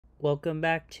Welcome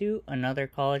back to another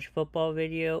college football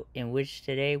video in which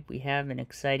today we have an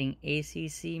exciting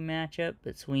ACC matchup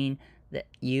between the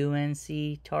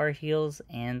UNC Tar Heels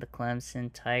and the Clemson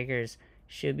Tigers.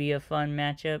 Should be a fun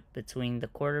matchup between the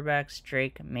quarterbacks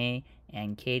Drake May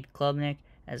and Cade Klubnik,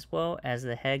 as well as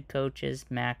the head coaches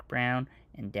Mac Brown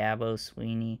and Dabo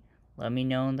Swinney. Let me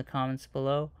know in the comments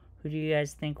below, who do you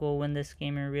guys think will win this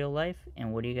game in real life,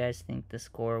 and what do you guys think the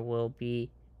score will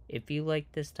be? If you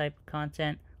like this type of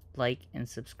content, like and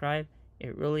subscribe.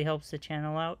 It really helps the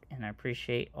channel out, and I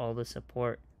appreciate all the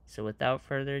support. So without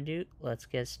further ado, let's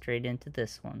get straight into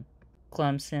this one.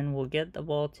 Clemson will get the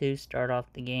ball to start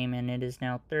off the game, and it is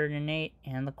now 3rd and 8,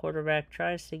 and the quarterback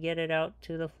tries to get it out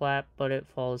to the flat, but it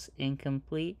falls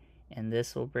incomplete, and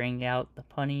this will bring out the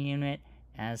punting unit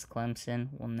as Clemson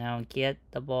will now get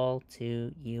the ball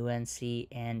to UNC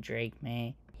and Drake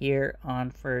May. Here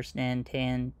on 1st and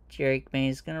 10, Drake May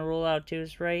is going to roll out to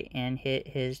his right and hit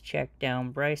his check down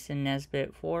Bryson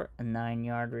Nesbitt for a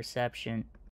 9-yard reception.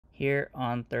 Here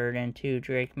on 3rd and 2,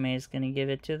 Drake May is going to give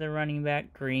it to the running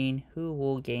back Green, who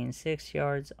will gain 6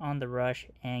 yards on the rush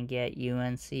and get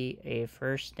UNC a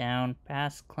first down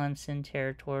past Clemson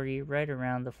territory right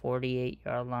around the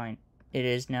 48-yard line. It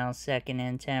is now 2nd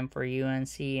and 10 for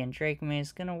UNC, and Drake May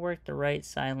is going to work the right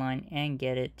sideline and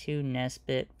get it to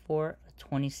Nesbitt for a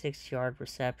 26-yard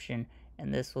reception,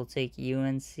 and this will take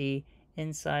UNC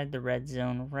inside the red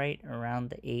zone right around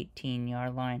the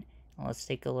 18-yard line. Now let's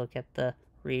take a look at the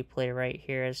replay right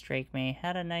here, as Drake May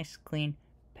had a nice clean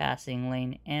passing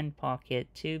lane and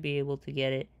pocket to be able to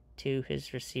get it to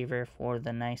his receiver for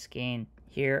the nice gain.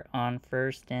 Here on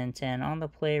 1st and 10, on the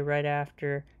play right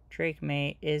after, Drake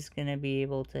May is going to be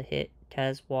able to hit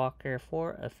Tez Walker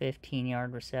for a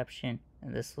 15-yard reception,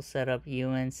 and this will set up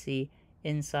UNC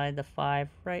inside the 5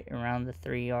 right around the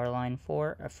 3-yard line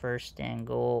for a 1st and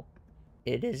goal.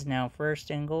 It is now 1st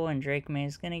and goal, and Drake May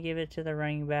is going to give it to the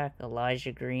running back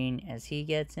Elijah Green as he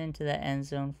gets into the end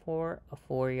zone for a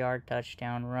 4-yard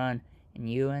touchdown run, and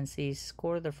UNC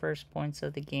score the first points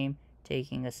of the game,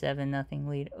 taking a 7-0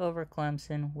 lead over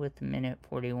Clemson with a minute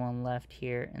 41 left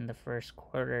here in the first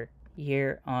quarter.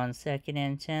 Here on 2nd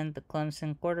and 10, the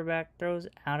Clemson quarterback throws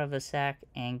out of a sack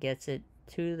and gets it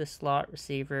to the slot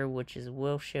receiver, which is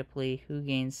Will Shipley, who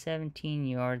gains 17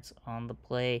 yards on the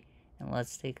play. And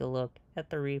let's take a look at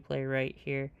the replay right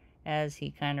here, as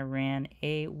he kind of ran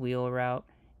a wheel route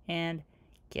and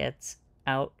gets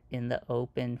out in the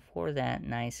open for that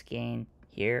nice gain.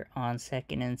 Here on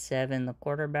 2nd and 7, the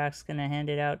quarterback's going to hand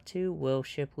it out to Will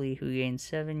Shipley, who gains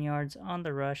 7 yards on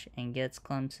the rush and gets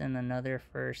Clemson another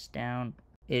first down.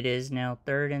 It is now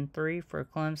 3rd and 3 for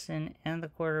Clemson, and the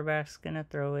quarterback's going to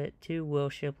throw it to Will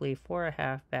Shipley for a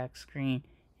halfback screen.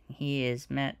 He is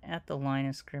met at the line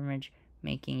of scrimmage,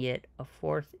 making it a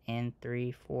 4th and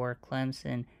 3 for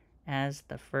Clemson, as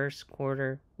the first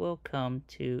quarter will come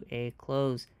to a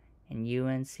close, and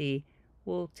UNC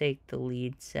will take the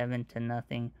lead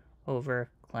 7-0 over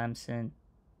Clemson.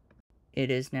 It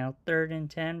is now 3rd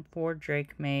and 10 for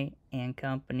Drake May and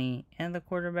company, and the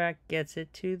quarterback gets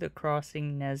it to the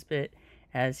crossing Nesbitt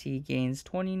as he gains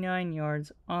 29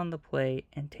 yards on the play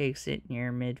and takes it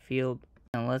near midfield.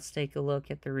 Now let's take a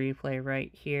look at the replay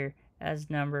right here, as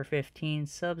number 15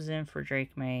 subs in for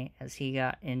Drake May as he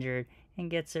got injured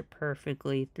and gets it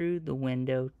perfectly through the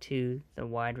window to the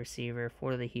wide receiver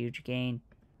for the huge gain.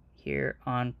 Here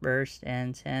on 1st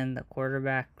and 10, the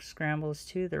quarterback scrambles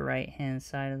to the right-hand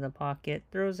side of the pocket,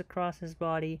 throws across his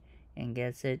body, and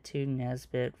gets it to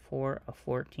Nesbitt for a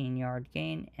 14-yard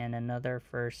gain and another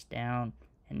first down.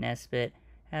 And Nesbitt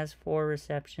has 4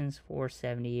 receptions for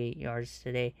 78 yards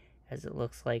today, as it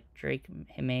looks like Drake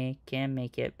May can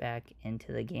make it back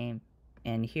into the game.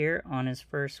 And here on his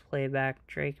first playback,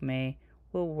 Drake May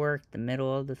will work the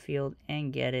middle of the field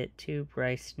and get it to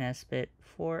Bryce Nesbitt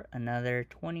for another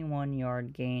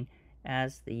 21-yard gain,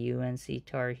 as the UNC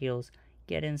Tar Heels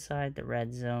get inside the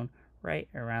red zone right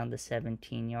around the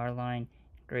 17-yard line.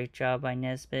 Great job by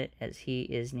Nesbitt, as he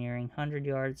is nearing 100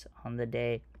 yards on the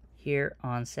day. Here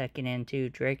on 2nd and 2,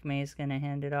 Drake May is going to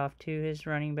hand it off to his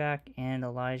running back, and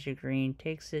Elijah Green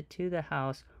takes it to the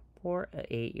house for an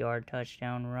 8-yard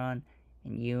touchdown run,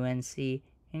 and UNC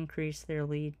increased their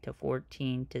lead to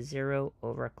 14-0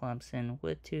 over Clemson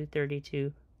with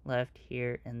 2:32 left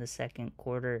here in the second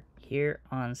quarter. Here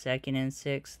on 2nd and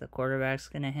 6, the quarterback's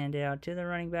going to hand it out to the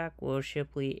running back Will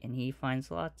Shipley, and he finds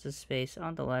lots of space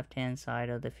on the left-hand side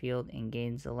of the field and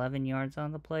gains 11 yards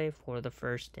on the play for the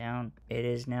first down. It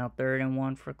is now 3rd and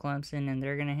 1 for Clemson, and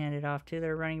they're going to hand it off to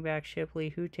their running back Shipley,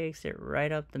 who takes it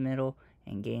right up the middle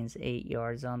and gains 8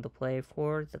 yards on the play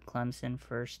for the Clemson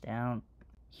first down.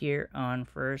 Here on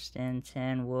 1st and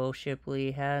 10, Will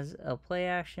Shipley has a play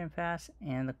action pass,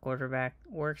 and the quarterback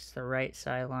works the right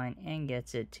sideline and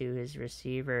gets it to his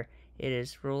receiver. It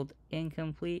is ruled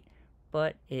incomplete,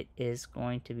 but it is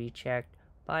going to be checked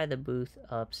by the booth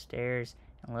upstairs.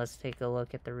 And let's take a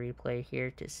look at the replay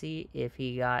here to see if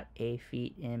he got a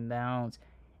feet in bounds.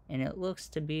 And it looks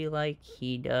to be like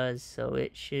he does, so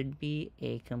it should be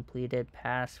a completed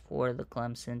pass for the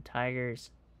Clemson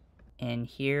Tigers. And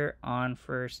here on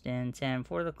 1st and 10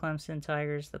 for the Clemson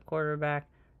Tigers, the quarterback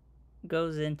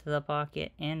goes into the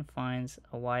pocket and finds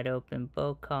a wide open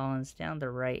Bo Collins down the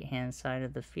right hand side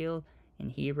of the field,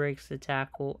 and he breaks the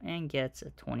tackle and gets a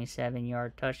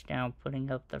 27-yard touchdown, putting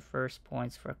up the first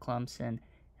points for Clemson.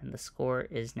 And the score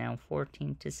is now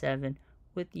 14-7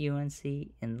 with UNC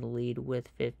in the lead with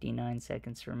 59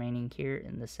 seconds remaining here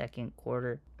in the second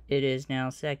quarter. It is now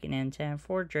 2nd and 10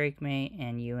 for Drake May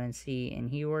and UNC, and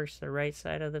he works the right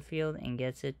side of the field and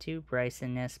gets it to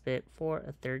Bryson Nesbitt for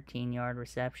a 13-yard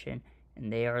reception,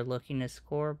 and they are looking to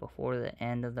score before the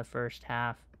end of the first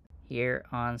half. Here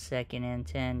on 2nd and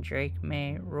 10, Drake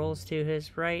May rolls to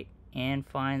his right and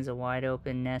finds a wide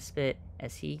open Nesbitt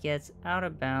as he gets out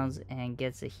of bounds and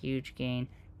gets a huge gain,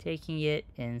 taking it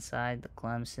inside the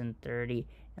Clemson 30.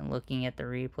 And looking at the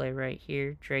replay right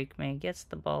here, Drake May gets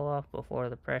the ball off before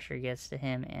the pressure gets to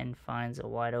him and finds a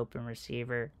wide open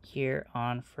receiver. Here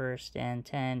on 1st and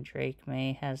 10, Drake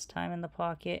May has time in the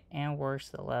pocket and works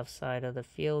the left side of the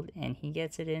field, and he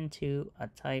gets it into a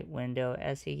tight window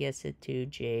as he gets it to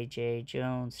J.J.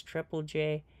 Jones, Triple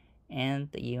J, and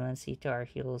the UNC Tar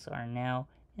Heels are now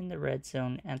in the red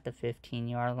zone at the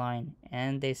 15-yard line,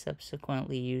 and they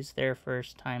subsequently use their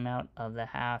first timeout of the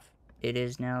half. It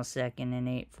is now 2nd and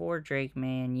 8 for Drake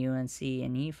May and UNC,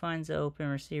 and he finds the open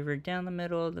receiver down the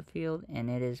middle of the field, and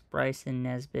it is Bryson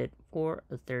Nesbitt for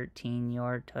a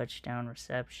 13-yard touchdown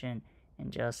reception.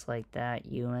 And just like that,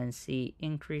 UNC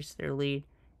increased their lead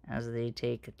as they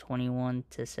take a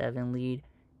 21-7 lead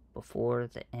before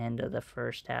the end of the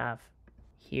first half.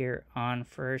 Here on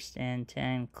 1st and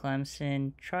 10,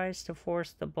 Clemson tries to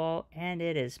force the ball, and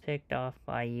it is picked off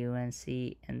by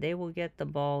UNC, and they will get the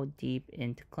ball deep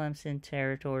into Clemson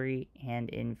territory and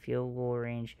in field goal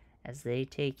range as they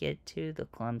take it to the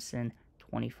Clemson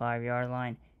 25-yard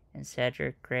line. And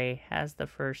Cedric Gray has the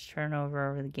first turnover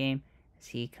over the game as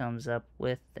he comes up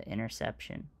with the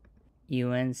interception.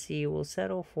 UNC will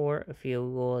settle for a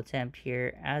field goal attempt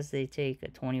here as they take a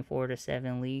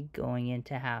 24-7 lead going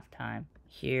into halftime.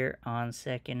 Here on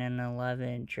 2nd and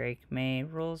 11, Drake May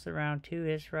rolls around to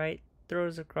his right,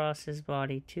 throws across his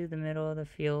body to the middle of the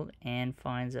field, and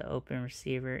finds an open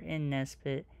receiver in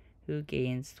Nesbitt, who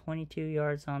gains 22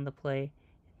 yards on the play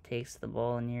and takes the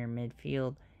ball near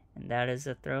midfield. And that is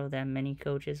a throw that many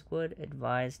coaches would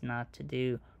advise not to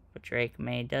do, but Drake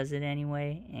May does it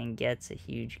anyway and gets a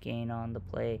huge gain on the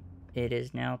play. It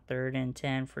is now 3rd and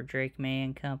 10 for Drake May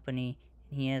and company.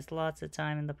 He has lots of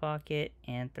time in the pocket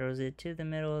and throws it to the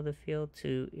middle of the field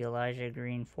to Elijah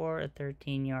Green for a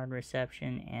 13-yard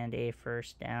reception and a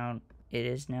first down. It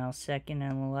is now 2nd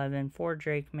and 11 for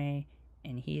Drake May,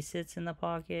 and he sits in the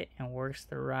pocket and works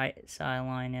the right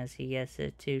sideline as he gets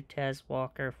it to Tez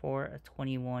Walker for a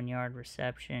 21-yard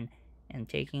reception. And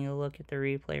taking a look at the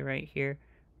replay right here,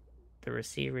 the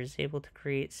receiver is able to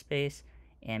create space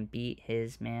and beat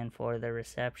his man for the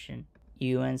reception.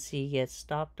 UNC gets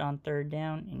stopped on 3rd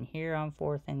down, and here on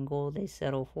 4th and goal, they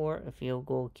settle for a field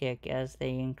goal kick as they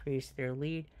increase their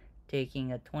lead,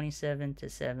 taking a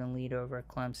 27-7 lead over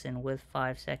Clemson with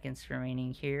 5 seconds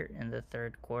remaining here in the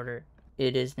 3rd quarter.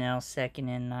 It is now 2nd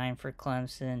and 9 for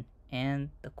Clemson, and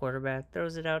the quarterback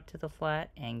throws it out to the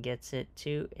flat and gets it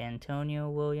to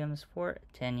Antonio Williams for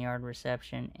a 10-yard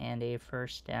reception and a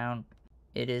first down.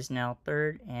 It is now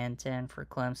 3rd and 10 for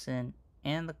Clemson,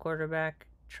 and the quarterback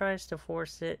tries to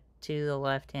force it to the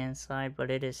left-hand side,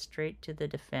 but it is straight to the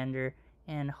defender,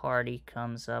 and Hardy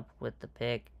comes up with the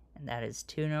pick. And that is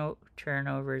 2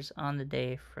 turnovers on the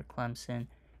day for Clemson.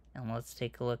 And let's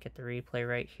take a look at the replay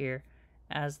right here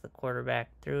as the quarterback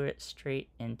threw it straight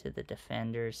into the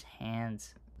defender's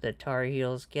hands. The Tar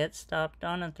Heels get stopped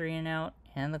on a 3-and-out,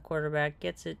 and the quarterback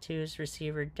gets it to his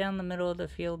receiver down the middle of the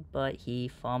field, but he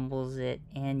fumbles it,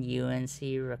 and UNC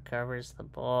recovers the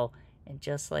ball. And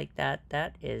just like that,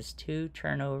 that is 2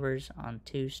 turnovers on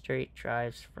 2 straight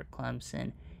drives for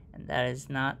Clemson. And that is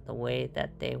not the way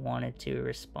that they wanted to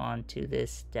respond to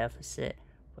this deficit.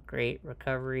 But great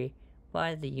recovery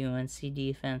by the UNC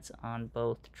defense on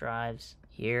both drives.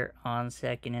 Here on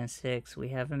 2nd and 6, we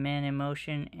have a man in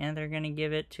motion, and they're going to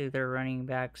give it to their running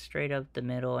back straight up the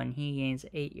middle, and he gains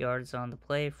 8 yards on the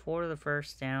play for the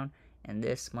first down. and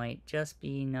this might just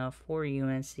be enough for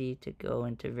UNC to go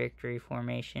into victory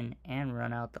formation and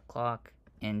run out the clock.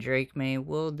 And Drake May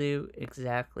will do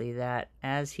exactly that,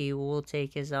 as he will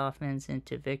take his offense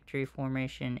into victory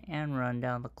formation and run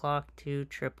down the clock to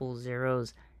triple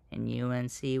zeros, and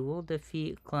UNC will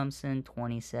defeat Clemson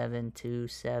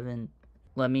 27-7.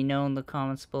 Let me know in the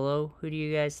comments below, who do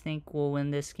you guys think will win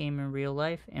this game in real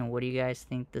life, and what do you guys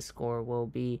think the score will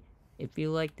be? If you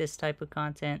like this type of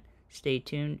content, stay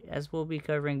tuned, as we'll be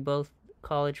covering both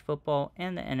college football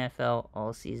and the NFL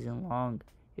all season long.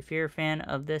 If you're a fan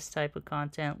of this type of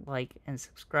content, like and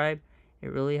subscribe. It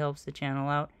really helps the channel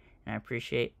out, and I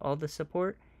appreciate all the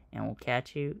support, and we'll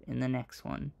catch you in the next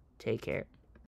one. Take care.